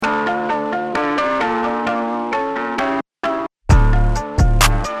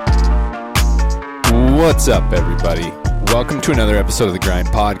What's up, everybody? Welcome to another episode of The Grind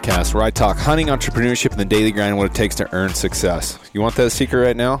Podcast, where I talk hunting, entrepreneurship, and the daily grind and what it takes to earn success. You want that secret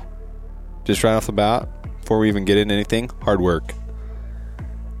right now? Just right off the bat, before we even get into anything? Hard work.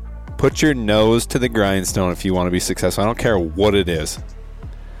 Put your nose to the grindstone if you want to be successful. I don't care what it is.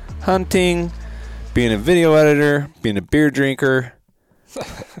 Hunting, being a video editor, being a beer drinker.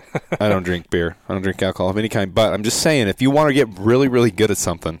 I don't drink beer. I don't drink alcohol of any kind. But I'm just saying, if you want to get really, really good at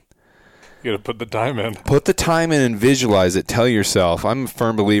something, you got to put the time in. Put the time in and visualize it. Tell yourself, I'm a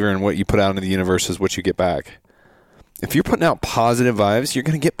firm believer in what you put out into the universe is what you get back. If you're putting out positive vibes, you're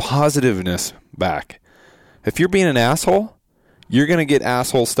going to get positiveness back. If you're being an asshole, you're going to get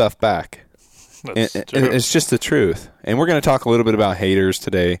asshole stuff back. It's just the truth. And we're going to talk a little bit about haters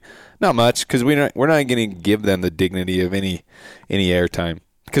today. Not much, because we're not going to give them the dignity of any airtime,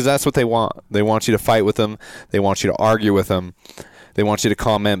 because that's what they want. They want you to fight with them. They want you to argue with them. They want you to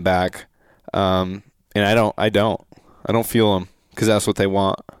comment back. And I don't feel them, because that's what they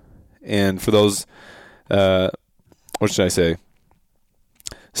want. And for those, what should I say,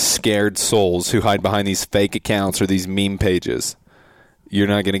 scared souls who hide behind these fake accounts or these meme pages, you're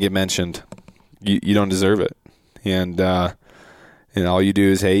not going to get mentioned. You don't deserve it. And all you do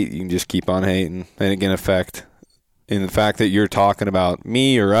is hate. You can just keep on hating. And again, in the fact that you're talking about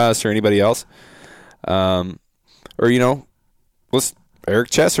me or us or anybody else, or, let's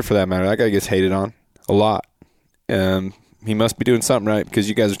Eric Chesser, for that matter. That guy gets hated on a lot. He must be doing something right, because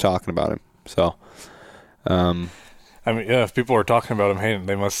you guys are talking about him. So, if people are talking about him hating,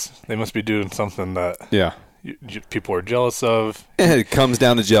 they must be doing something that people are jealous of. It comes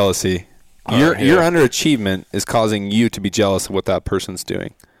down to jealousy. Your underachievement is causing you to be jealous of what that person's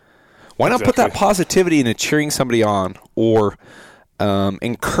doing. Why not put that positivity into cheering somebody on, or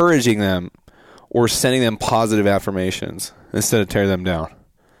encouraging them, or sending them positive affirmations instead of tearing them down?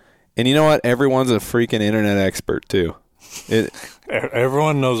 And you know what? Everyone's a freaking internet expert too.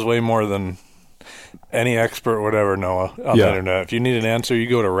 Everyone knows way more than any expert would ever know on the internet. If you need an answer, you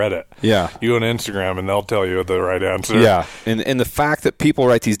go to Reddit. Yeah. You go to Instagram, and they'll tell you the right answer. Yeah. And the fact that people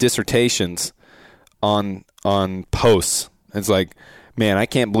write these dissertations on posts, it's like, man, I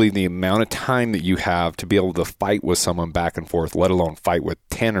can't believe the amount of time that you have to be able to fight with someone back and forth, let alone fight with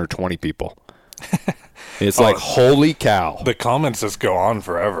 10 or 20 people. It's like, holy cow. The comments just go on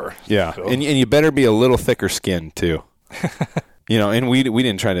forever. Yeah. So. And you better be a little thicker skinned too. And we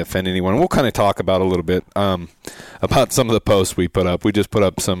didn't try to offend anyone. We'll kind of talk about a little bit about some of the posts we put up. We just put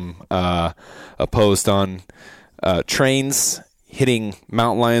up a post on trains hitting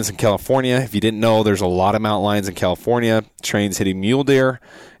mountain lions in California. If you didn't know, there's a lot of mountain lions in California. Trains hitting mule deer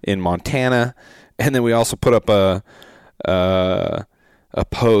in Montana. And then we also put up a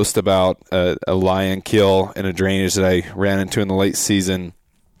post about a lion kill in a drainage that I ran into in the late season.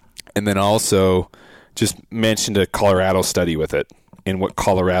 And then also just mentioned a Colorado study with it and what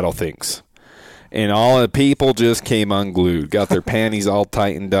Colorado thinks. And all the people just came unglued, got their panties all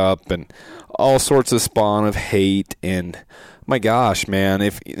tightened up, and all sorts of spawn of hate. And my gosh, man,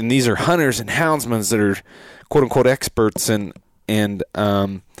 and these are hunters and houndsmen that are quote unquote experts, and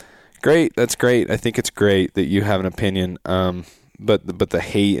great, that's great. I think it's great that you have an opinion. But the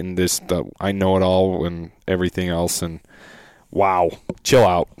hate and the I know it all and everything else, and wow, chill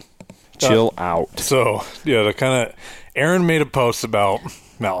out. So, to kind of, Aaron made a post about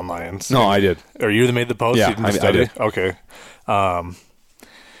mountain lions. No, I did. Or you that made the post? Yeah, I did. Okay.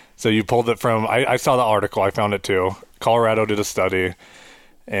 So you pulled it from, I saw the article, I found it too. Colorado did a study,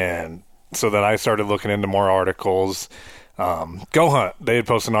 and so then I started looking into more articles. Go Hunt, they had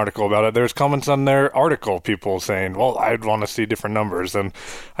posted an article about it. There's comments on their article, people saying, well, I'd want to see different numbers. And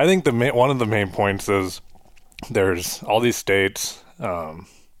I think one of the main points is there's all these states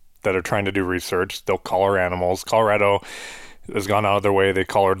that are trying to do research. They'll collar animals. Colorado has gone out of their way. They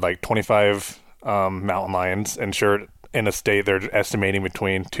collared like 25 mountain lions. And sure, in a state, they're estimating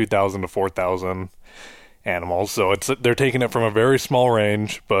between 2,000 to 4,000 animals. So they're taking it from a very small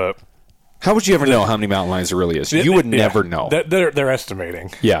range, but... How would you ever know how many mountain lions there really is? You would never know. They're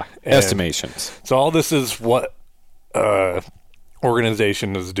estimating. Yeah, estimations. So all this is what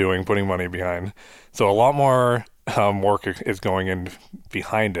organization is doing, putting money behind. So a lot more work is going in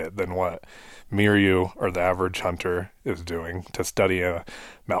behind it than what me or you or the average hunter is doing to study a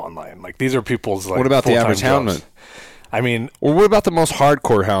mountain lion. Like, these are people's, like, what about the average houndman? I mean, or what about the most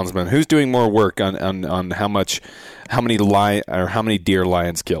hardcore houndsman? Who's doing more work on how many deer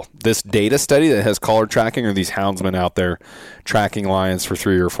lions kill? This data study that has collar tracking, or these houndsmen out there tracking lions for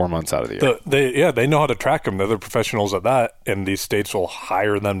 3 or 4 months out of the year? They know how to track them. They're the professionals at that, and these states will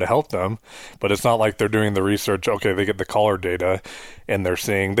hire them to help them. But it's not like they're doing the research. Okay, they get the collar data, and they're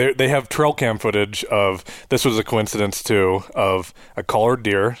seeing they have trail cam footage of. This was a coincidence too, of a collared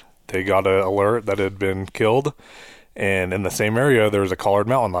deer. They got an alert that it had been killed, and in the same area there was a collared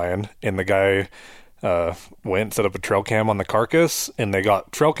mountain lion, and the guy went and set up a trail cam on the carcass, and they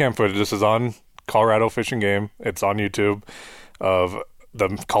got trail cam footage. This is on Colorado Fish and Game. It's on YouTube, of the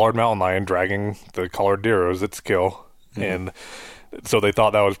collared mountain lion dragging the collared deer. It was its kill. Mm-hmm. And so they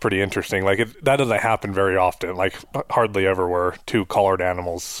thought that was pretty interesting. Like, that doesn't happen very often. Like, hardly ever where two collared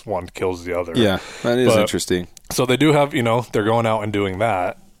animals, one kills the other. Yeah, that is interesting. So they do have, they're going out and doing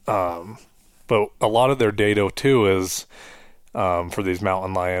that. But a lot of their data too is, for these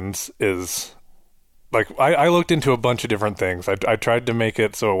mountain lions is, like, I looked into a bunch of different things. I tried to make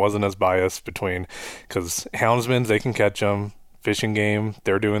it so it wasn't as biased because houndsmen, they can catch them. Fish and Game,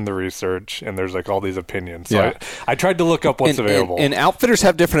 they're doing the research, and there's like all these opinions. So I tried to look up what's available. And outfitters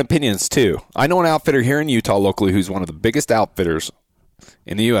have different opinions too. I know an outfitter here in Utah locally who's one of the biggest outfitters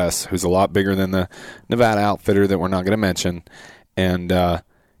in the U.S., who's a lot bigger than the Nevada outfitter that we're not going to mention. And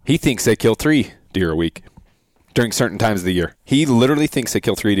he thinks they kill 3 deer a week during certain times of the year. He literally thinks they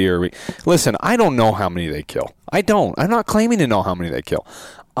kill 3 deer a week. Listen, I don't know how many they kill. I don't. I'm not claiming to know how many they kill.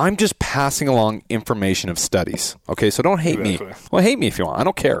 I'm just passing along information of studies. Okay, so don't hate me. Well, hate me if you want. I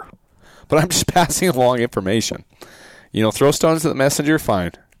don't care. But I'm just passing along information. Throw stones at the messenger,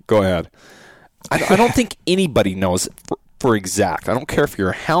 fine. Go ahead. I don't think anybody knows for exact. I don't care if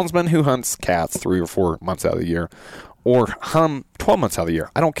you're a houndsman who hunts cats 3 or 4 months out of the year or 12 months out of the year.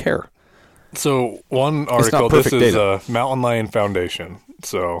 I don't care. So one article, this is Mountain Lion Foundation.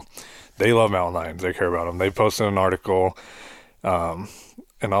 So they love mountain lions. They care about them. They posted an article,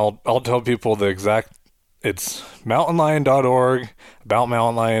 and I'll tell people the exact. It's mountainlion.org, about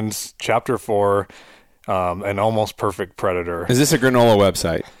mountain lions, chapter 4, an almost perfect predator. Is this a granola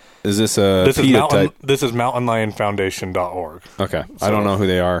website? Is this a this is mountainlionfoundation.org. Okay. So, I don't know who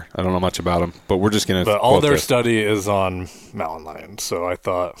they are. I don't know much about them, but we're just going to. But all their study is on mountain lions. So I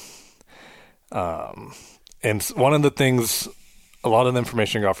thought, and one of the things, a lot of the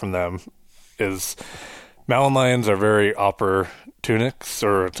information I got from them is mountain lions are very opportunists,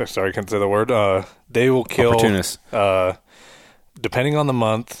 I can't say the word. They will kill. Opportunists. Depending on the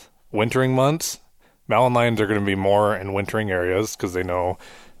month, wintering months, mountain lions are going to be more in wintering areas because they know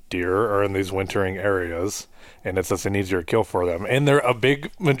deer are in these wintering areas, and it's just an easier kill for them. And a big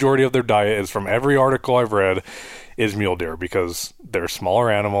majority of their diet is, from every article I've read, is mule deer because they're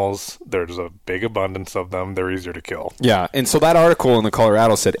smaller animals. There's a big abundance of them. They're easier to kill. Yeah, and so that article in the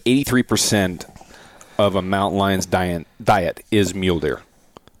Colorado said 83% of a mountain lion's diet is mule deer.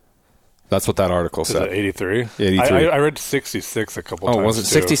 That's what that article said. Is it 83? 83. I read 66 a couple times. Oh, was it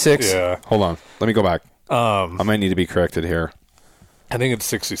 66? Yeah. Hold on. Let me go back. I might need to be corrected here. I think it's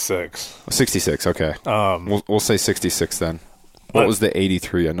 66. 66, okay. We'll say 66 then. What was the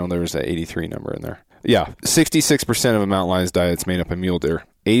 83? I know there was an 83 number in there. Yeah, 66% of a mountain lion's diet is made up of mule deer.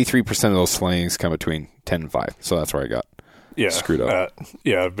 83% of those slayings come between 10 and 5. So that's where I got screwed up.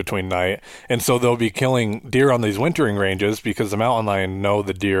 Between night. And so they'll be killing deer on these wintering ranges because the mountain lion know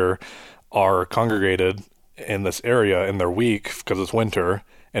the deer are congregated in this area and they're weak because it's winter.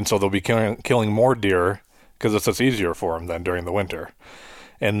 And so they'll be killing more deer because it's just easier for them than during the winter.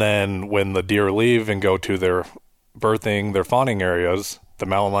 And then when the deer leave and go to their birthing, their fawning areas, the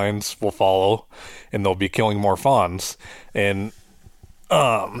mountain lions will follow and they'll be killing more fawns. And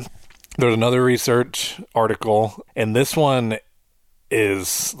there's another research article, and this one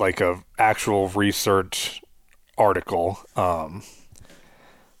is like a actual research article.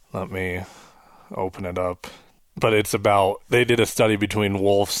 Let me open it up. But it's about, they did a study between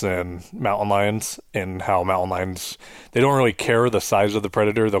wolves and mountain lions, and how mountain lions, they don't really care the size of the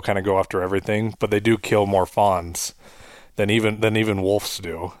predator. They'll kind of go after everything, but they do kill more fawns than even wolves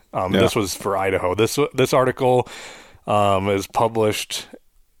do. This was for Idaho. This article is published.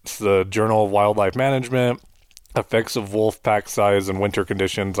 It's the Journal of Wildlife Management, effects of wolf pack size and winter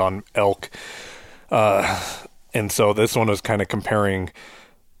conditions on elk. And so this one was kind of comparing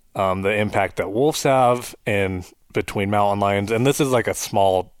the impact that wolves have and between mountain lions. And this is like it's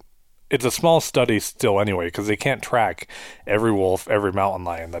a small study still anyway, because they can't track every wolf, every mountain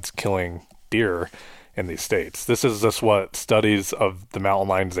lion that's killing deer. in these states. This is just what studies of the mountain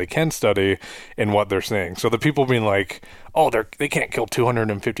lions they can study and what they're seeing. So the people being like, oh, they can't kill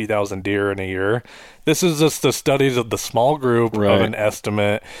 250,000 deer in a year. This is just the studies of the small group of an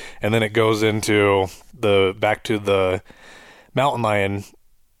estimate, and then it goes into back to the mountain lion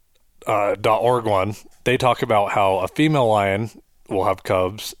 .org one. They talk about how a female lion will have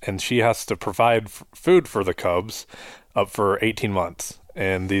cubs, and she has to provide food for the cubs up for 18 months.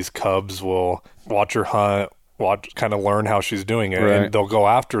 And these cubs will watch her hunt, kind of learn how she's doing it, and they'll go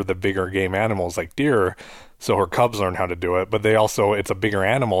after the bigger game animals like deer, so her cubs learn how to do it. But it's a bigger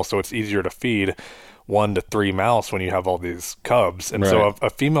animal, so it's easier to feed 1 to 3 mouse when you have all these cubs. And so a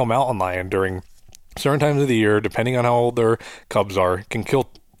female mountain lion during certain times of the year, depending on how old their cubs are, can kill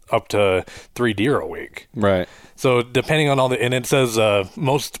up to 3 deer a week. Right. So depending on and it says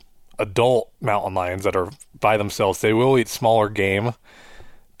most adult mountain lions that are by themselves, they will eat smaller game,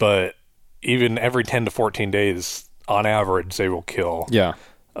 but even every 10 to 14 days, on average, they will kill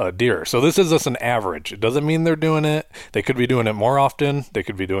a deer. So this is just an average. It doesn't mean they're doing it. They could be doing it more often. They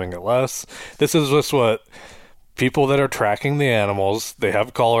could be doing it less. This is just what people that are tracking the animals, they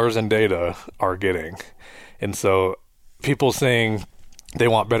have collars and data, are getting. And so people saying they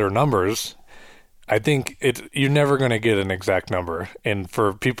want better numbers, I think you're never going to get an exact number. And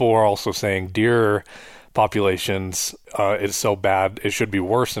for people who are also saying deer populations is so bad, it should be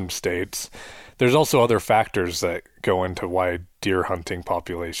worse in states, there's also other factors that go into why deer hunting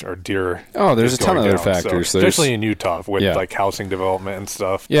population or deer there's a ton of other factors. So, especially in Utah with like housing development and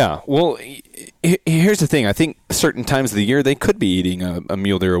stuff. Yeah. Well, here's the thing. I think certain times of the year they could be eating a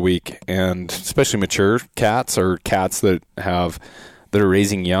mule deer a week, and especially mature cats or cats that are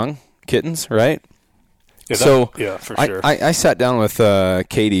raising young kittens, right? Yeah, for sure. I sat down with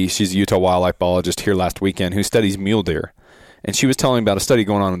Katie. She's a Utah wildlife biologist here last weekend who studies mule deer. And she was telling me about a study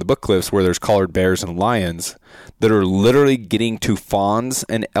going on in the Book Cliffs where there's collared bears and lions that are literally getting to fawns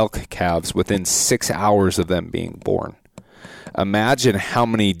and elk calves within 6 hours of them being born. Imagine how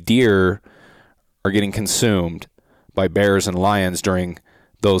many deer are getting consumed by bears and lions during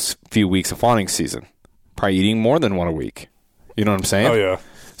those few weeks of fawning season. Probably eating more than one a week. You know what I'm saying? Oh, yeah.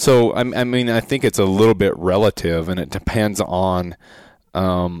 So, I mean, I think it's a little bit relative, and it depends on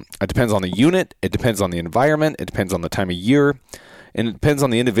the unit, it depends on the environment, it depends on the time of year, and it depends on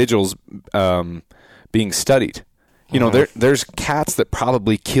the individuals being studied. You know, there's cats that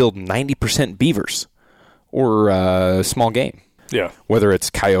probably killed 90% beavers or small game. Yeah. Whether it's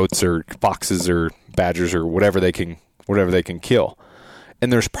coyotes or foxes or badgers or whatever they can kill.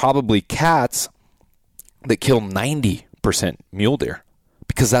 And there's probably cats that kill 90% mule deer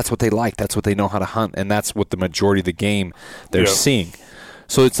because that's what they like, that's what they know how to hunt, and that's what the majority of the game they're seeing.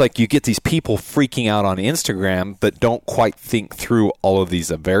 So it's like you get these people freaking out on Instagram but don't quite think through all of these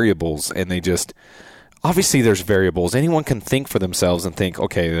variables, and they just obviously there's variables. Anyone can think for themselves and think,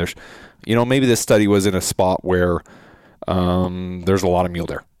 okay, there's, maybe this study was in a spot where there's a lot of mule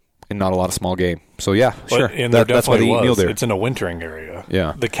deer and not a lot of small game. So yeah, sure. And that's why they eat mule deer. It's in a wintering area.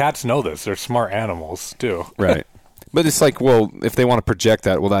 Yeah. The cats know this. They're smart animals too. Right. But it's like, well, if they want to project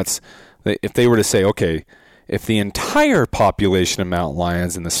that, well, that's if they were to say, okay, if the entire population of mountain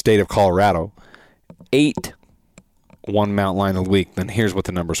lions in the state of Colorado ate one mountain lion a week, then here's what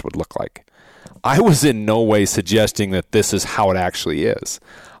the numbers would look like. I was in no way suggesting that this is how it actually is.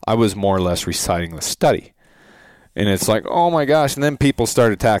 I was more or less reciting the study. And it's like, oh my gosh. And then people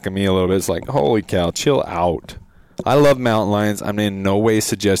start attacking me a little bit. It's like, holy cow, chill out. I love mountain lions. I'm in no way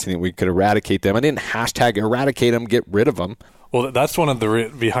suggesting that we could eradicate them. I didn't hashtag eradicate them, get rid of them. Well, that's one of the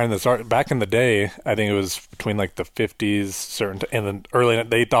behind this art. Back in the day, I think it was between like the 50s, and then early,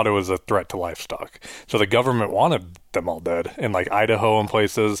 they thought it was a threat to livestock. So the government wanted them all dead. In like Idaho and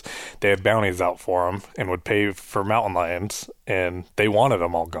places, they had bounties out for them and would pay for mountain lions, and they wanted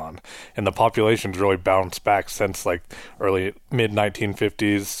them all gone. And the population's really bounced back since like early mid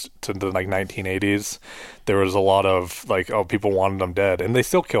 1950s to the like 1980s. There was a lot of like, people wanted them dead, and they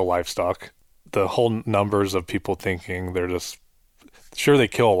still kill livestock. The whole numbers of people thinking they're just sure they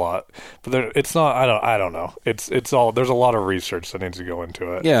kill a lot, but it's not. I don't know. It's all. There's a lot of research that needs to go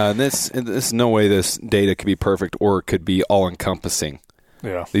into it. Yeah, and this no way this data could be perfect or it could be all encompassing.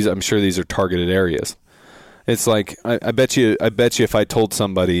 Yeah, I'm sure these are targeted areas. It's like I bet you if I told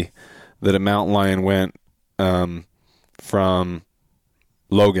somebody that a mountain lion went from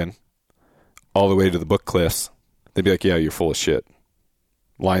Logan all the way to the Book Cliffs, they'd be like, "Yeah, you're full of shit.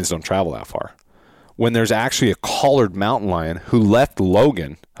 Lions don't travel that far." When there's actually a collared mountain lion who left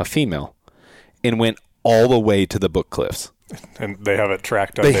Logan, a female, and went all the way to the Book Cliffs. And they have it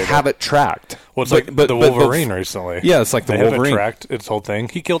tracked. They have it tracked. Well, it's like the Wolverine recently. Yeah, it's like the Wolverine. They have it tracked, its whole thing.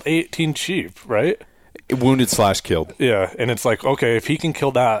 He killed 18 sheep, right? Wounded / killed. Yeah, and it's like, okay, if he can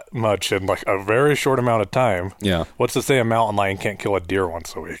kill that much in like a very short amount of time, Yeah. what's to say a mountain lion can't kill a deer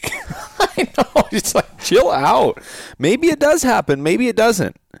once a week? I know. It's like, chill out. Maybe it does happen. Maybe it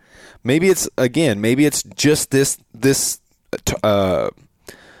doesn't. Maybe it's just this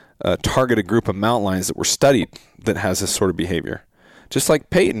targeted group of mountain lions that were studied that has this sort of behavior. Just like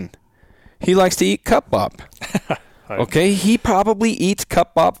Peyton. He likes to eat cup bop. Okay, he probably eats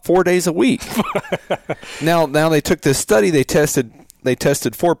cup bop 4 days a week. Now they took this study. They tested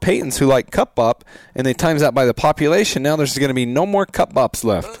 4 Peytons who like cup bop, and they times that by the population. Now there's going to be no more cup bops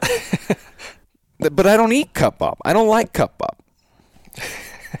left. But I don't eat cup bop. I don't like cup bop.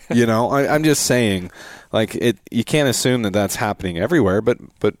 I'm just saying, like, you can't assume that that's happening everywhere, but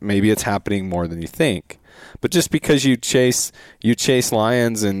maybe it's happening more than you think. But just because you chase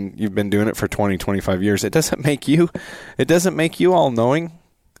lions and you've been doing it for 20, 25 years, it doesn't make you all knowing.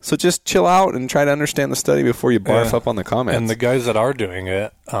 So just chill out and try to understand the study before you barf up on the comments. And the guys that are doing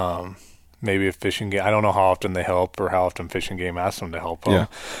it, maybe a fishing game, I don't know how often they help or how often Fish and Game asks them to help them,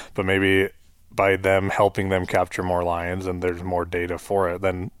 but maybe by them helping them capture more lions and there's more data for it,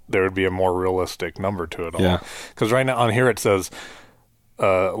 then there would be a more realistic number to it all. Yeah. Because right now on here it says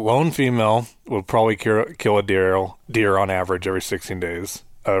lone female will probably kill a deer on average every 16 days.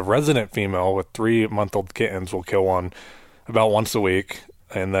 A resident female with 3-month-old kittens will kill one about once a week,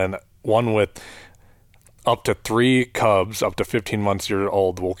 and then one with up to 3 cubs up to 15 months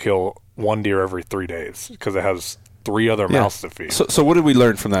old will kill 1 deer every 3 days because it has 3 other mouths to feed. So what did we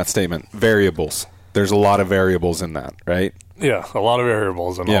learn from that statement? Variables. There's a lot of variables in that, right? Yeah, a lot of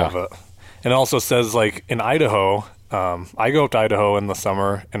variables in all of it. And it also says, like, in Idaho, I go up to Idaho in the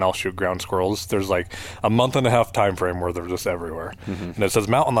summer and I'll shoot ground squirrels. There's like a month and a half time frame where they're just everywhere. Mm-hmm. And it says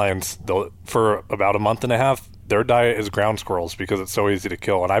mountain lions, for about a month and a half, their diet is ground squirrels because it's so easy to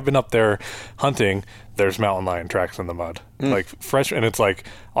kill. And I've been up there hunting. There's mountain lion tracks in the mud, like fresh. And it's like,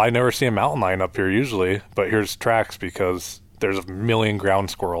 I never see a mountain lion up here usually, but here's tracks because there's a million ground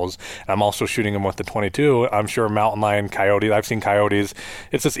squirrels. I'm also shooting them with the 22. I'm sure mountain lion, coyote. I've seen coyotes.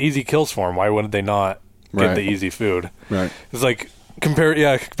 It's just easy kills for them. Why wouldn't they not get the easy food? Right. It's like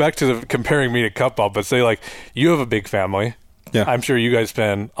back to comparing me to cup up, but say like you have a big family. Yeah. I'm sure you guys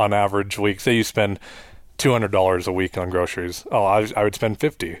spend on average week. Say you spend $200 a week on groceries. Oh, I would spend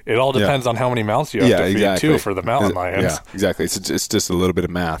 $50. It all depends on how many mouths you have to feed too for the mountain lions. Yeah, exactly. It's just a little bit of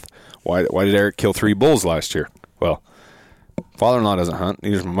math. Why did Eric kill 3 bulls last year? Well, father-in-law doesn't hunt.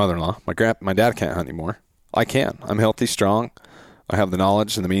 Neither does my mother-in-law. My dad can't hunt anymore. I can. I'm healthy, strong. I have the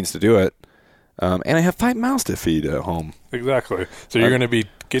knowledge and the means to do it. And I have 5 mouths to feed at home. Exactly. So you're going to be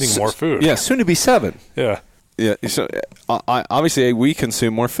getting more food. Yeah, soon to be 7. Yeah. Yeah. So obviously we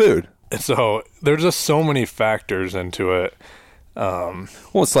consume more food. So there's just so many factors into it. Well,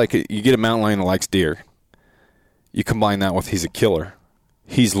 it's like you get a mountain lion that likes deer. You combine that with he's a killer.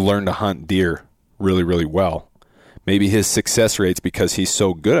 He's learned to hunt deer really, really well. Maybe his success rates because he's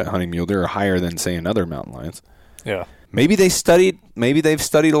so good at hunting mule deer are higher than, say, another mountain lions. Yeah. Maybe they've studied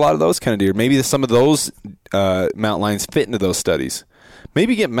a lot of those kind of deer. Maybe some of those mountain lions fit into those studies.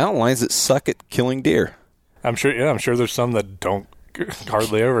 Maybe you get mountain lions that suck at killing deer. I'm sure there's some that don't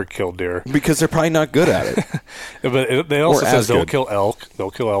hardly ever kill deer because they're probably not good at it. But they also says they'll kill elk.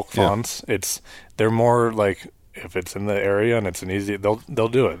 They'll kill elk fawns. Yeah. They're more like if it's in the area and it's an easy, they'll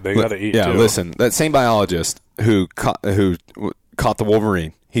do it. They got to eat. Yeah, too. Listen, that same biologist who caught the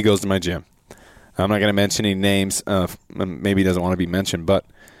wolverine, he goes to my gym. I'm not going to mention any names. Maybe he doesn't want to be mentioned, but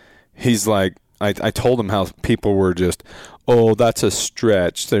he's like, I told him how people were just, oh, that's a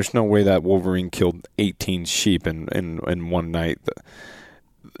stretch. There's no way that wolverine killed 18 sheep in one night.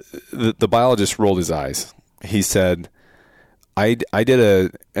 The biologist rolled his eyes. He said, I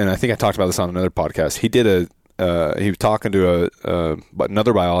did and I think I talked about this on another podcast. He was talking to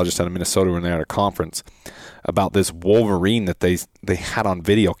another biologist out of Minnesota when they were at a conference about this wolverine that they had on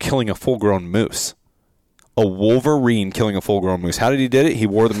video killing a full-grown moose. A wolverine killing a full-grown moose. How did he did it? He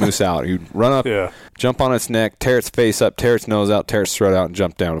wore the moose out. He'd run up, jump on its neck, tear its face up, tear its nose out, tear its throat out, and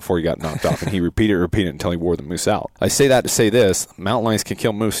jump down before he got knocked off. And he repeated until he wore the moose out. I say that to say this. Mountain lions can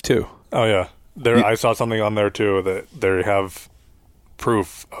kill moose, too. Oh, yeah. I saw something on there, too, that they have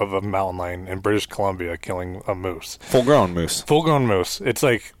proof of a mountain lion in British Columbia killing a moose. Full-grown moose. Full-grown moose. It's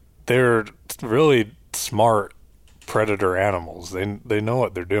like they're really smart predator animals. They know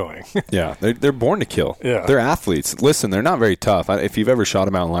what they're doing. Yeah, they're born to kill. Yeah, they're athletes. Listen, they're not very tough. If you've ever shot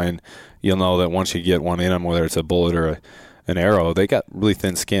a mountain lion, you'll know that once you get one in them, whether it's a bullet or an arrow, they got really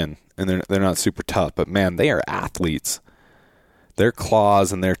thin skin and they're not super tough. But man, they are athletes. Their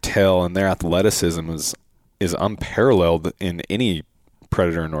claws and their tail and their athleticism is unparalleled in any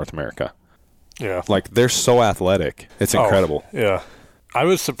predator in North America. Yeah. Like, they're so athletic. It's incredible. Yeah. I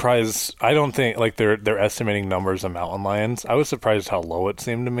was surprised. I don't think, like, they're estimating numbers of mountain lions. I was surprised how low it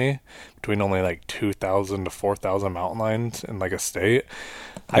seemed to me, between only like 2,000 to 4,000 mountain lions in like a state.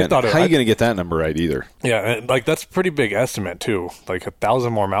 I thought, how are you going to get that number right either? Yeah, and, like, that's a pretty big estimate too. Like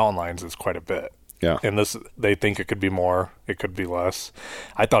 1,000 more mountain lions is quite a bit. Yeah. And they think it could be more, it could be less.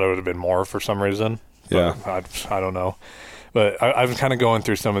 I thought it would have been more for some reason. Yeah. I don't know. But I'm kind of going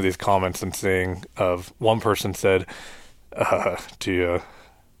through some of these comments and seeing one person said, to you,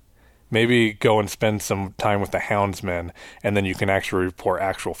 maybe go and spend some time with the houndsman, and then you can actually report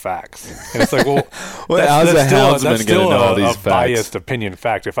actual facts. And it's like, well, how's the houndsman going to know all these a facts? Biased opinion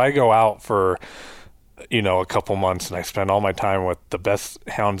fact. If I go out for, a couple months and I spend all my time with the best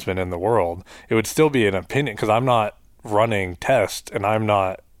houndsman in the world, it would still be an opinion, because I'm not running tests and I'm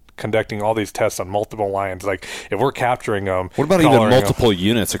not conducting all these tests on multiple lions. Like, if we're capturing them, what about even multiple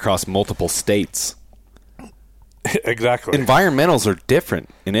units across multiple states? Exactly. Environmentals are different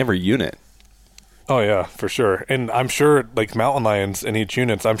in every unit. Oh yeah, for sure. And I'm sure, like, mountain lions in each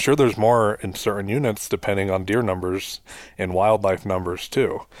unit, I'm sure there's more in certain units depending on deer numbers and wildlife numbers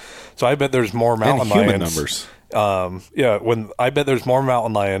too. So I bet there's more mountain and human lions. numbers. I bet there's more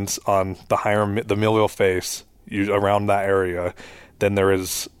mountain lions on the Mule face around that area than there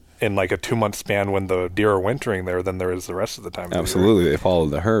is in like a 2-month span when the deer are wintering there than there is the rest of the time. Absolutely, they follow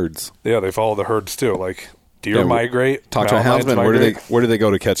the herds. Yeah, they follow the herds too. Like, deer migrate. Talk to a houndsman. Where do they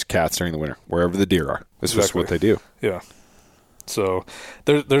go to catch cats during the winter? Wherever the deer are. That's just what they do. Yeah. So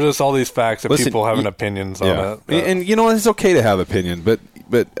there's just all these facts that people having opinions on it. And it's okay to have opinion, but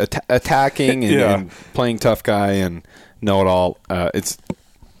attacking and playing tough guy and know it all. It's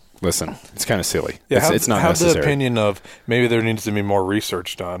kind of silly. Yeah, it's not have necessary. the opinion of maybe there needs to be more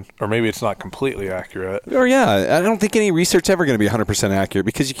research done, or maybe it's not completely accurate. Or I don't think any research ever going to be 100% accurate,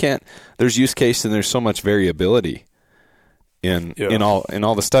 because you can't. There's use case and there's so much variability in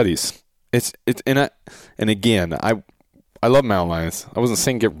all the studies. And again, I love mountain lions. I wasn't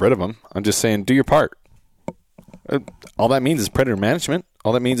saying get rid of them. I'm just saying do your part. All that means is predator management.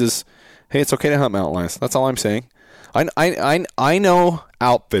 All that means is, hey, it's okay to hunt mountain lions. That's all I'm saying. I know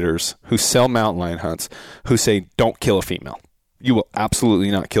outfitters who sell mountain lion hunts who say don't kill a female. You will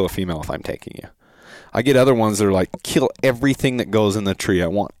absolutely not kill a female if I'm taking you. I get other ones that are like, kill everything that goes in the tree. I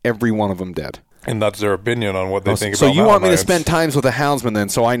want every one of them dead. And that's their opinion on what they think about So you want me to lions. spend times with a houndsman then,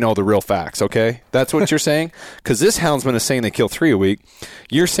 so I know the real facts, okay? That's what you're saying? Because this houndsman is saying they kill 3 a week.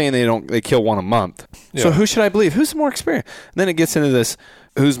 You're saying they kill 1 a month. Yeah. So who should I believe? Who's more experienced? And then it gets into this,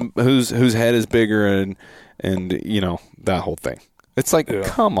 whose head is bigger and that whole thing. It's like,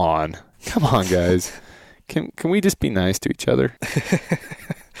 come on, guys. Can we just be nice to each other?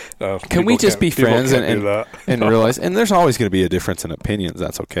 Can we just be friends and realize? And there's always going to be a difference in opinions.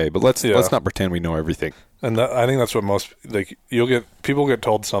 That's okay, but let's not pretend we know everything. And I think that's what most people get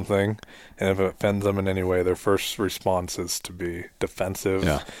told something, and if it offends them in any way, their first response is to be defensive,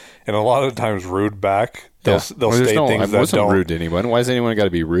 and a lot of times rude back. They'll state things that wasn't rude to anyone. Why has anyone got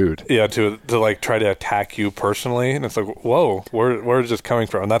to be rude? Yeah, to like try to attack you personally, and it's like, whoa, where is this coming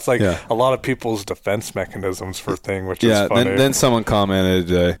from? And that's like a lot of people's defense mechanisms for thing, which is funny. Then someone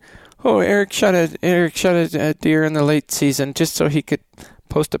commented, Eric shot a deer in the late season just so he could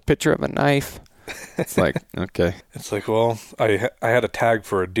post a picture of a knife. It's like, okay. It's like, well, I had a tag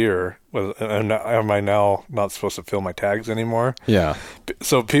for a deer. Am I now not supposed to fill my tags anymore? Yeah.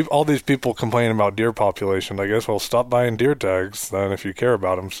 So all these people complaining about deer population, I guess, well, stop buying deer tags then if you care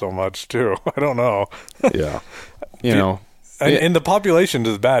about them so much too. I don't know. Yeah. And the population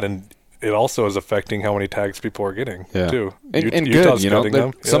is bad, and it also is affecting how many tags people are getting too. And Utah's good,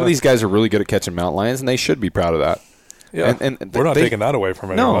 them. Some of these guys are really good at catching mountain lions, and they should be proud of that. Yeah, and we're not taking that away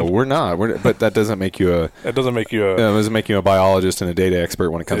from anyone. No, we're not. But that doesn't make you It doesn't make you a biologist and a data expert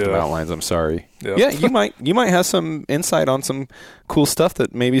when it comes to mountain lions. I'm sorry. Yep. Yeah, you might have some insight on some cool stuff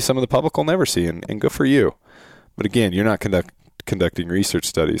that maybe some of the public will never see, and good for you. But again, you're not conducting research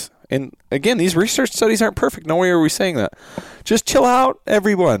studies. And again, these research studies aren't perfect. No way are we saying that. Just chill out,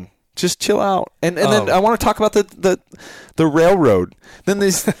 everyone. Just chill out. And then I want to talk about the railroad. Then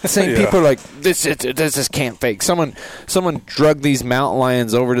these same people are like, this can't fake. Someone drug these mountain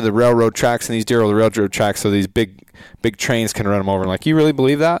lions over to the railroad tracks, and these deer are the railroad tracks, so these big trains can run them over. And like, you really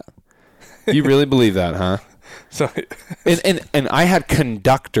believe that? You really believe that, huh? So, and I had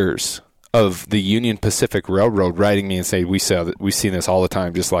conductors of the Union Pacific Railroad writing me and say, we've seen this all the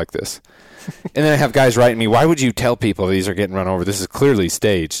time, just like this. And then I have guys writing me, why would you tell people these are getting run over? This is clearly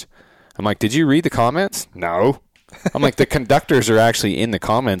staged. I'm like, did you read the comments? No. I'm like, the conductors are actually in the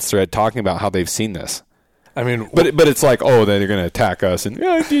comments thread talking about how they've seen this. I mean, but it's like, oh, they're going to attack us, and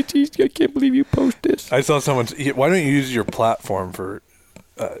I can't believe you post this. I saw someone. Why don't you use your platform for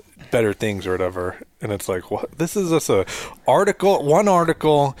better things or whatever? And it's like, what? This is just one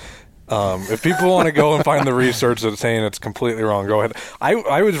article. If people want to go and find the research that's saying it's completely wrong, go ahead.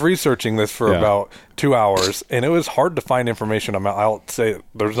 I was researching this for about 2 hours, and it was hard to find information. I'll say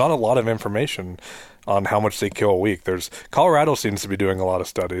there's not a lot of information on how much they kill a week. Colorado seems to be doing a lot of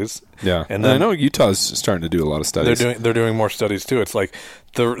studies. Yeah, and I know Utah's starting to do a lot of studies. They're doing more studies too. It's like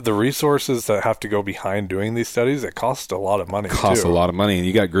the resources that have to go behind doing these studies. It costs a lot of money. Costs a lot of money, and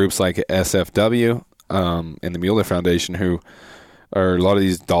you got groups like SFW and the Mule Deer Foundation a lot of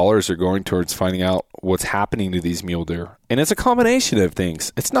these dollars are going towards finding out what's happening to these mule deer, and it's a combination of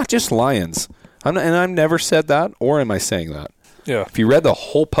things. It's not just lions. I've never said that, or am I saying that? Yeah. If you read the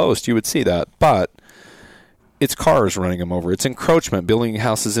whole post, you would see that, but. It's cars running them over. It's encroachment, building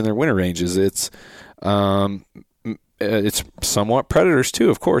houses in their winter ranges. It's somewhat predators too,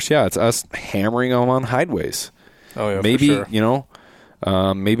 of course. Yeah, it's us hammering them on hideways. Oh yeah, maybe for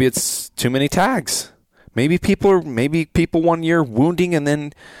sure. Maybe it's too many tags. Maybe people 1 year wounding and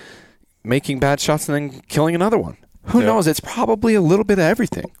then making bad shots and then killing another one. Who knows? It's probably a little bit of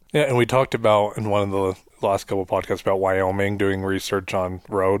everything. Yeah, and we talked about in one of the last couple of podcasts about Wyoming doing research on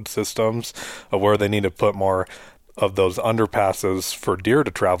road systems of where they need to put more of those underpasses for deer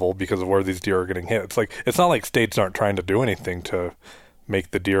to travel because of where these deer are getting hit. It's not like states aren't trying to do anything to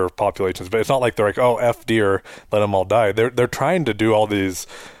make the deer populations, but it's not like they're like, oh, F deer, let them all die. They're trying to do all these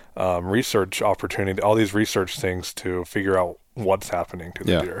research opportunity, all these research things to figure out what's happening to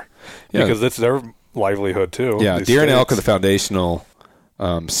the deer because it's their livelihood too. Yeah, deer and elk are the foundational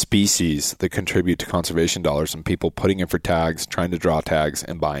species that contribute to conservation dollars and people putting in for tags, trying to draw tags,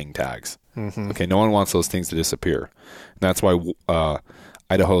 and buying tags. Mm-hmm. Okay, no one wants those things to disappear. And that's why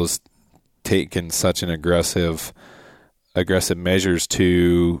Idaho's taken such an aggressive measures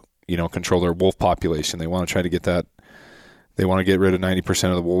to control their wolf population. They want to try to get that. They want to get rid of 90%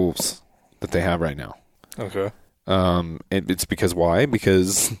 of the wolves that they have right now. Okay. It's because why?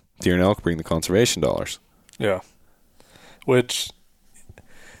 Because deer and elk bring the conservation dollars. Yeah. Which.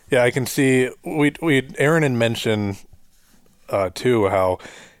 Yeah, I can see. Aaron had mentioned too how,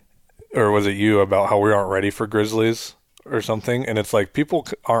 or was it you about how we aren't ready for grizzlies or something? And it's like people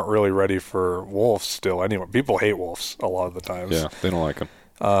aren't really ready for wolves still. Anyway, people hate wolves a lot of the times. Yeah, they don't like them.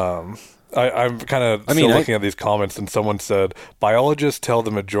 I'm kind of looking at these comments, and someone said biologists tell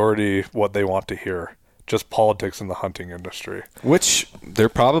the majority what they want to hear. Just politics in the hunting industry. Which there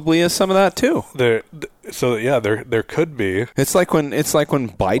probably is some of that too. There could be. It's like when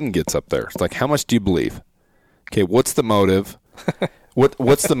Biden gets up there. It's like, how much do you believe? Okay, what's the motive?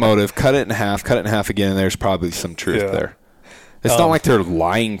 What's the motive? Cut it in half again, and there's probably some truth there. It's not like they're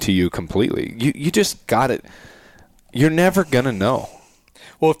lying to you completely. You just got it. You're never gonna know.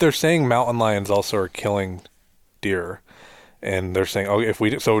 Well, if they're saying mountain lions also are killing deer, and they're saying,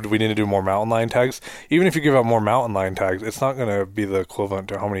 do we need to do more mountain lion tags? Even if you give out more mountain lion tags, it's not going to be the equivalent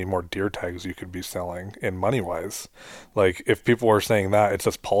to how many more deer tags you could be selling in money-wise. Like, if people are saying that, it's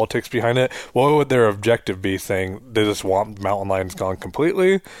just politics behind it, what would their objective be, saying they just want mountain lions gone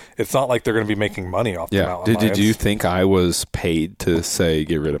completely? It's not like they're going to be making money off the mountain lions. Did you think I was paid to say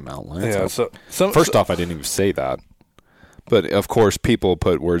get rid of mountain lions? Yeah, First off, I didn't even say that. But, of course, people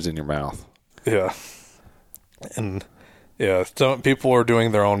put words in your mouth. Yeah. And... yeah, some people are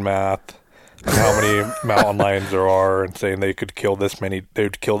doing their own math on how many mountain lions there are, and saying they could kill this many. They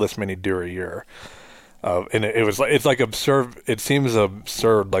would kill this many deer a year, and it's like absurd. It seems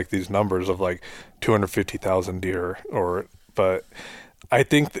absurd, like these numbers of like 250,000 deer, but I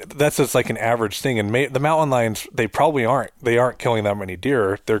think that's just like an average thing. And the mountain lions, they probably aren't. They aren't killing that many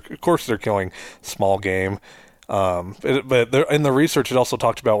deer. Of course, they're killing small game. But in the research, it also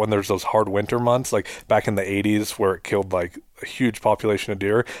talked about when there's those hard winter months, like back in the 80s, where it killed like a huge population of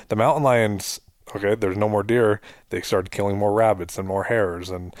deer. The mountain lions, there's no more deer. They started killing more rabbits and more hares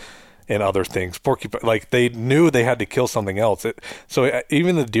and other things. Porcupine, like they knew they had to kill something else. So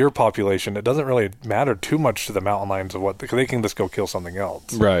even the deer population, it doesn't really matter too much to the mountain lions of because they can just go kill something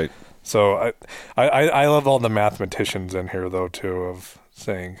else. Right. So I love all the mathematicians in here though too, of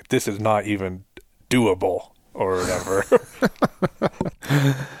saying this is not even doable. Or whatever.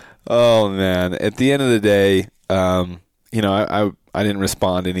 Oh man! At the end of the day, I didn't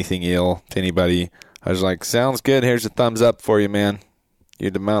respond to anything ill to anybody. I was like, "Sounds good. Here's a thumbs up for you, man.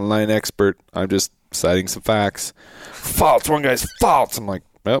 You're the mountain lion expert. I'm just citing some facts. False. One guy's false. I'm like,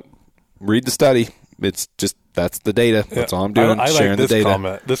 well, read the study. It's just that's the data. That's all I'm doing. I sharing like this the data.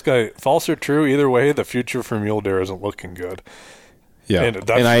 Comment. This guy, false or true, either way, the future for mule deer isn't looking good. Yeah,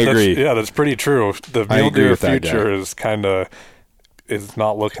 and I agree. That's pretty true. The mule deer future is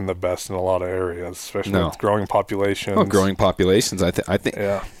not looking the best in a lot of areas, especially with growing populations. Well, growing populations. I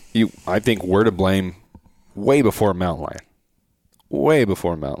think we're to blame way before mountain lion. Way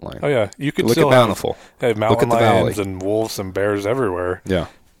before mountain lion. Oh yeah, you could look still at Bountiful. Have mountain lions and wolves and bears everywhere. Yeah,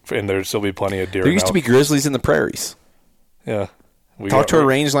 and there'd still be plenty of deer. There used to be grizzlies in the prairies. Yeah, talk to a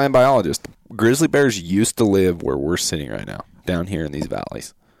rangeland biologist. Grizzly bears used to live where we're sitting right now, down here in these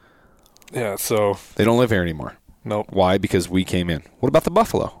valleys. Yeah, so they don't live here anymore. Nope. Why? Because we came in. What about the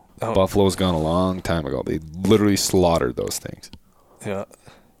buffalo? Oh. Buffalo's gone a long time ago. They literally slaughtered those things. Yeah.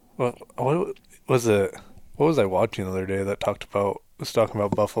 Well, what was it? What was I watching the other day that was talking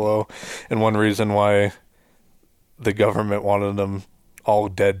about buffalo, and one reason why the government wanted them all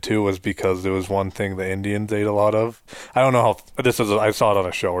dead too was because it was one thing the Indians ate a lot of. I don't know how this is. I saw it on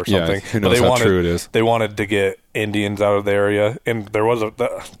a show or something. Yeah, who knows how true it is. They wanted to get Indians out of the area, and there was I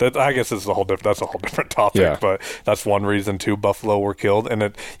guess this is that's a whole different topic. Yeah. But that's one reason too. Buffalo were killed,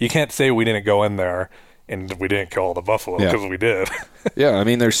 and you can't say we didn't go in there and we didn't kill all the buffalo because we did. Yeah, I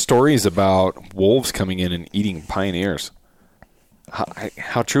mean, there's stories about wolves coming in and eating pioneers.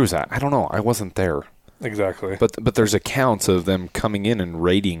 How true is that? I don't know. I wasn't there. Exactly. But there's accounts of them coming in and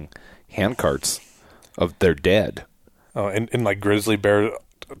raiding handcarts of their dead. Oh, and like grizzly bears,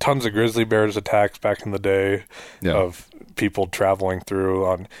 tons of grizzly bears attacks back in the day of people traveling through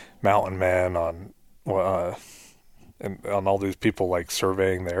on Mountain Man, and on all these people like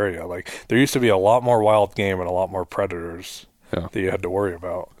surveying the area. Like there used to be a lot more wild game and a lot more predators that you had to worry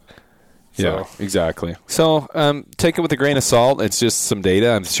about. So. Yeah, exactly. So take it with a grain of salt. It's just some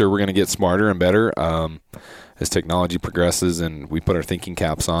data. I'm sure we're going to get smarter and better as technology progresses and we put our thinking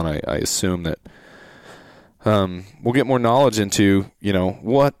caps on. I assume that we'll get more knowledge into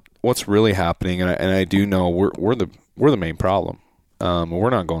what's really happening. And I do know we're the main problem.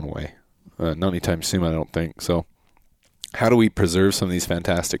 We're not going away, not anytime soon. I don't think so. How do we preserve some of these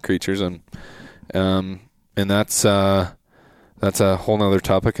fantastic creatures? And that's a whole nother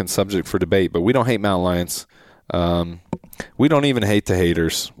topic and subject for debate. But we don't hate mountain lions. We don't even hate the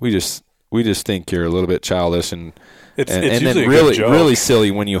haters. We just think you're a little bit childish and then really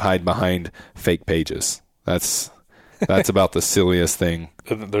silly when you hide behind fake pages. That's about the silliest thing.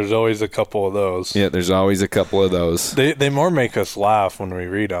 There's always a couple of those. Yeah, there's always a couple of those. They more make us laugh when we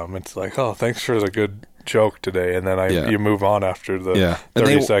read them. It's like, oh, thanks for the good joke today, and then you move on after the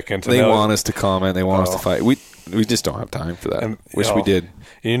 30 seconds. And they want us to comment. They want us to fight. We just don't have time for that. And, Wish we did.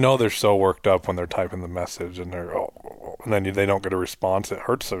 They're so worked up when they're typing the message, and and then they don't get a response. It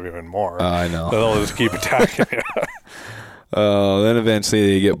hurts them even more. I know. They'll just keep attacking you. Then eventually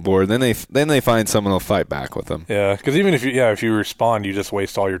they get bored. Then they find someone who'll fight back with them. Yeah, because even if you respond, you just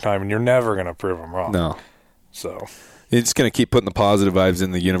waste all your time, and you're never going to prove them wrong. No. So you're just going to keep putting the positive vibes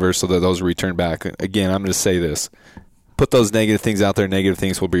in the universe so that those return back. Again, I'm going to say this: put those negative things out there. Negative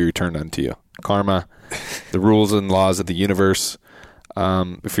things will be returned unto you. Karma, the rules and laws of the universe.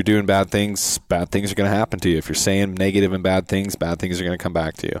 If you're doing bad things are going to happen to you. If you're saying negative and bad things are going to come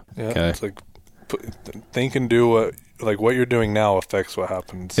back to you. Yeah, okay? It's like think and do what you're doing now affects what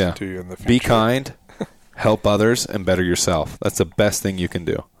happens to you in the future. Be kind, help others, and better yourself. That's the best thing you can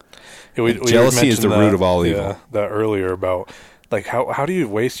do. We jealousy is the root of all evil. Yeah, that earlier about like how do you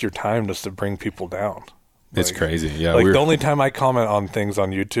waste your time just to bring people down? It's crazy. Yeah, the only time I comment on things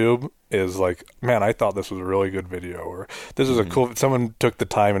on YouTube is like, man, I thought this was a really good video, or this is a cool. Someone took the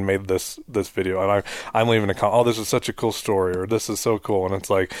time and made this video, and I'm leaving a comment. Oh, this is such a cool story, or this is so cool, and it's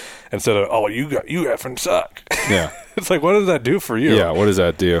like instead of you effing suck. Yeah, it's like, what does that do for you? Yeah, what does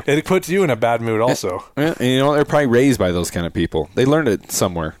that do? It puts you in a bad mood also. And they're probably raised by those kind of people. They learned it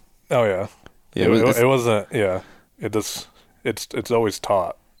somewhere. Oh yeah, yeah. It wasn't. Yeah, it just it's always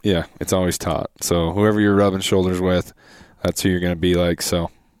taught. Yeah, it's always taught. So whoever you're rubbing shoulders with, that's who you're going to be like.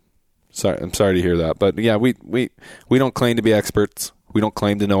 So I'm sorry to hear that. But yeah, we don't claim to be experts. We don't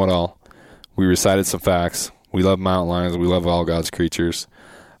claim to know it all. We recited some facts. We love mountain lions. We love all God's creatures.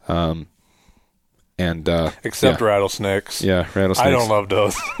 Except rattlesnakes. Yeah, rattlesnakes. I don't love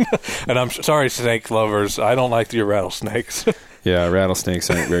those. And I'm sorry, snake lovers. I don't like your rattlesnakes. Yeah, rattlesnakes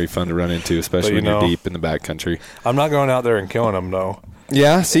aren't very fun to run into, especially when you're deep in the backcountry. I'm not going out there and killing them, though.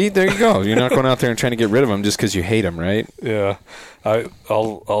 Yeah, see, there you go. You're not going out there and trying to get rid of them just because you hate them, right? Yeah,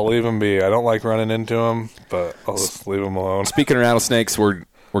 I'll leave them be. I don't like running into them, but I'll just leave them alone. Speaking of rattlesnakes, we're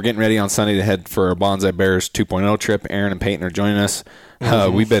getting ready on Sunday to head for our Bonsai Bears 2.0 trip. Aaron and Peyton are joining us.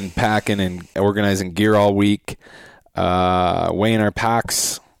 We've been packing and organizing gear all week, weighing our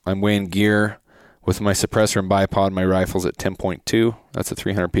packs. I'm weighing gear with my suppressor and bipod. My rifle's at 10.2. That's a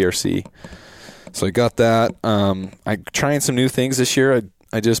 300 PRC. So I got that. I'm trying some new things this year.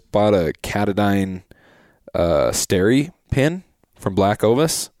 I just bought a Catadine Steri pin from Black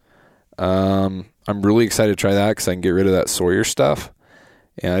Ovis. I'm really excited to try that because I can get rid of that Sawyer stuff.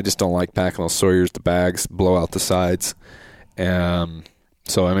 And I just don't like packing those Sawyers. The bags blow out the sides.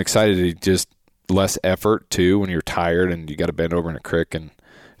 So I'm excited to just less effort, too, when you're tired and you got to bend over in a crick and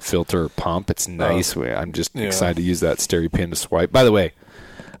filter or pump. It's nice. I'm just excited to use that Steri pin to swipe. By the way,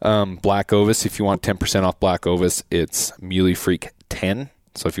 Black Ovis, if you want 10% off Black Ovis, it's Muley Freak 10.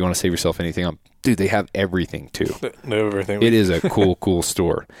 So if you want to save yourself anything, dude, they have everything, too. They have everything. It is a cool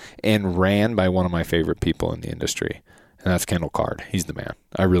store. And ran by one of my favorite people in the industry. And that's Kendall Card. He's the man.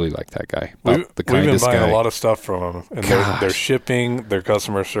 I really like that guy. We've been buying a lot of stuff from him. And their shipping, their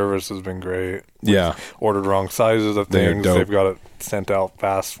customer service has been great. We've ordered wrong sizes of things. They've got it sent out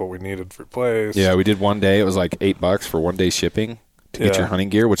fast what we needed for place. Yeah, we did one day. It was like $8 for one day shipping to get your hunting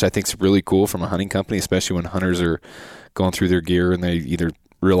gear, which I think is really cool from a hunting company, especially when hunters are going through their gear and they either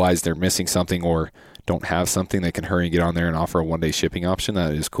realize they're missing something or don't have something. They can hurry and get on there and offer a one day shipping option.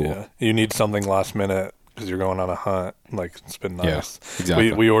 That is cool. Yeah. You need something last minute because you're going on a hunt. Like, it's been nice. Yeah,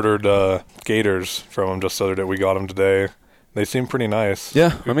 exactly. We ordered gaiters from them just so that we got them today. They seem pretty nice.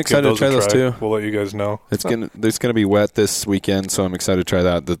 Yeah, I'm excited to try those too. We'll let you guys know. It's gonna be wet this weekend, so I'm excited to try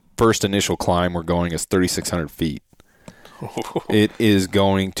that. The first initial climb we're going is 3,600 feet. It is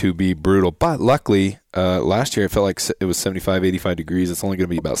going to be brutal. But luckily, last year it felt like it was 75, 85 degrees. It's only going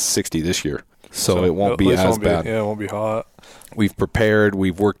to be about 60 this year. So it won't be as bad. It won't be hot. We've prepared.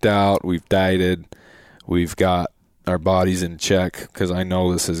 We've worked out. We've dieted. We've got our bodies in check because I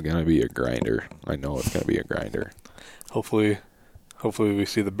know this is going to be a grinder. I know it's going to be a grinder. Hopefully we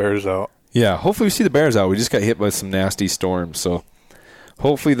see the bears out. Yeah, hopefully we see the bears out. We just got hit by some nasty storms. So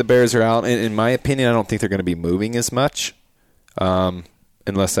hopefully the bears are out. And in my opinion, I don't think they're going to be moving as much.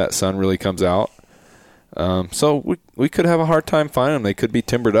 Unless that sun really comes out. So we could have a hard time finding them. They could be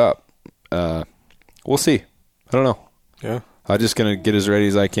timbered up. We'll see. I don't know. Yeah. I'm just going to get as ready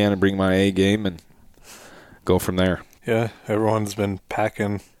as I can and bring my A game and go from there. Yeah. Everyone's been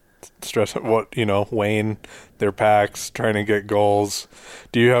packing, weighing their packs, trying to get goals.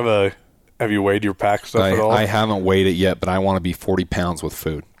 Have you weighed your pack stuff at all? I haven't weighed it yet, but I want to be 40 pounds with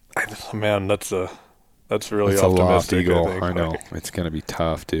food. Man, that's really It's optimistic. A lofty goal. I know. It's going to be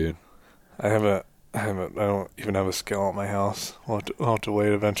tough, dude. I don't even have a scale at my house. I'll have to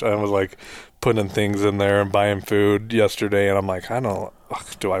wait eventually. I was like putting things in there and buying food yesterday, and I'm like,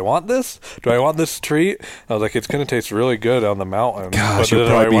 do I want this? Do I want this treat? I was like, it's going to taste really good on the mountain. Gosh, but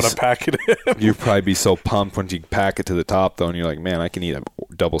then I want to pack it in. You'd probably be so pumped when you pack it to the top, though, and you're like, man, I can eat a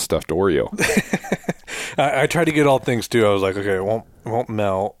double stuffed Oreo. I tried to get all things, too. I was like, okay, it won't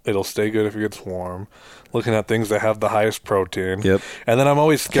melt. It'll stay good if it gets warm. Looking at things that have the highest protein. Yep. And then I'm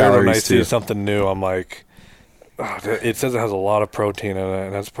always scared when I see too. Something new. I'm like, it says it has a lot of protein in it,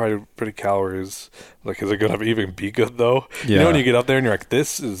 and that's probably pretty calories. Like, is it going to even be good, though? Yeah. You know when you get up there and you're like,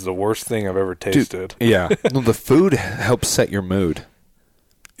 this is the worst thing I've ever tasted. Dude, yeah. Well, the food helps set your mood.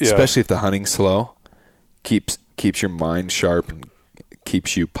 Yeah. Especially if the hunting's slow. Keeps your mind sharp and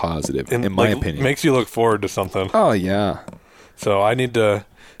keeps you positive, in my opinion. Makes you look forward to something. Oh, yeah. So I need to...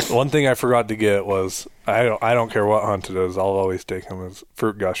 One thing I forgot to get was I don't care what hunt it is. I'll always take them as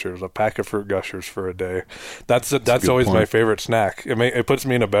fruit gushers. A pack of fruit gushers for a day. That's always my favorite snack. It puts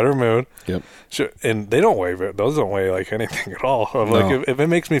me in a better mood. Yep. And they don't weigh it. Those don't weigh like anything at all. I'm like if it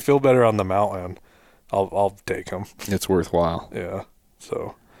makes me feel better on the mountain, I'll take them. It's worthwhile. Yeah.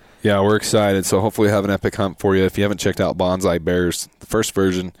 So. Yeah, we're excited. So hopefully we have an epic hunt for you. If you haven't checked out Bonsai Bears, the first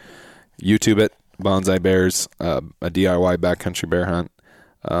version, YouTube it. Bonsai Bears, a DIY backcountry bear hunt.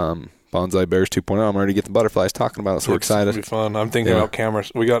 Bonsai Bears 2.0. I'm ready to get the butterflies talking about it, so we're excited. It'll be fun. I'm thinking about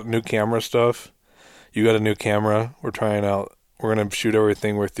cameras. We got new camera stuff. You got a new camera. We're trying out. We're going to shoot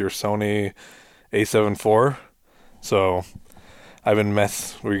everything with your Sony A7 IV. So I've been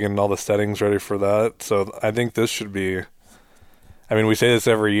we're getting all the settings ready for that. So I think this should be, I mean, we say this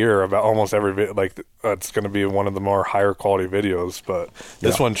every year about almost every video, like it's going to be one of the more higher quality videos, but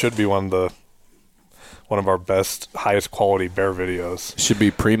this one should be one of our best, highest quality bear videos. Should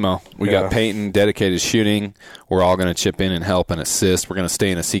be primo. We got Peyton dedicated shooting. We're all going to chip in and help and assist. We're going to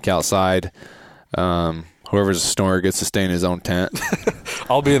stay in a seek outside. Whoever's a snorer gets to stay in his own tent.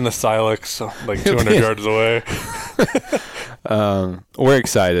 I'll be in the Silex, like 200 yards away. We're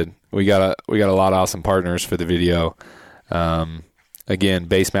excited. We got a lot of awesome partners for the video. Again,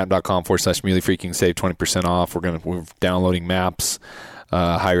 basemap.com/muleyfreaking save 20% off. We're downloading maps.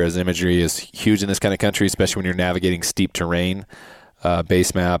 High-res imagery is huge in this kind of country, especially when you're navigating steep terrain.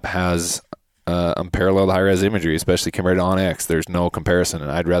 Basemap has unparalleled high-res imagery, especially compared to OnX. There's no comparison,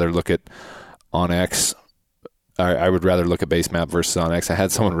 and I'd rather look at on X. I would rather look at base map versus on X. I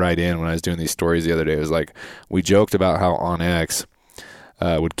had someone write in when I was doing these stories the other day. It was like, we joked about how on X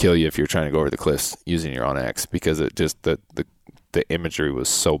would kill you if you're trying to go over the cliffs using your on X, because it just the imagery was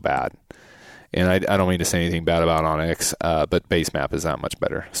so bad. And I don't mean to say anything bad about on X, but base map is that much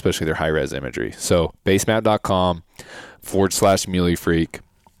better, especially their high res imagery. So basemap.com/Muley Freak.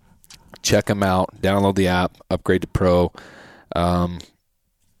 Check them out. Download the app. Upgrade to Pro.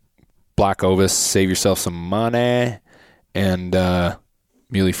 Black Ovis, save yourself some money, and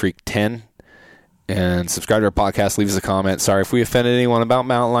Muley Freak 10, and subscribe to our podcast. Leave us a comment. Sorry if we offended anyone about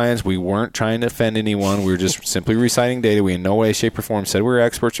mountain lions. We weren't trying to offend anyone. We were just simply reciting data. We in no way, shape, or form said we were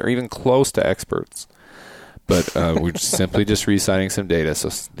experts or even close to experts, but we're simply just reciting some data. So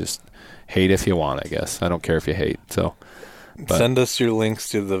just hate if you want, I guess. I don't care if you hate. So send us your links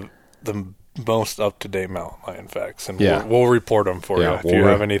to the most up-to-date mountain lion facts, and we'll report them for you if you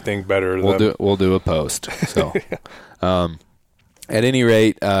have anything better. We'll do a post. So, at any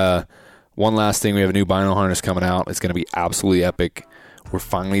rate, one last thing, we have a new bino harness coming out. It's going to be absolutely epic. We're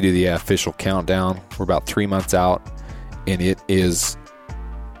finally to the official countdown. We're about 3 months out, and it is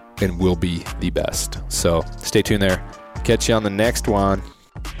and will be the best. So stay tuned there. Catch you on the next one.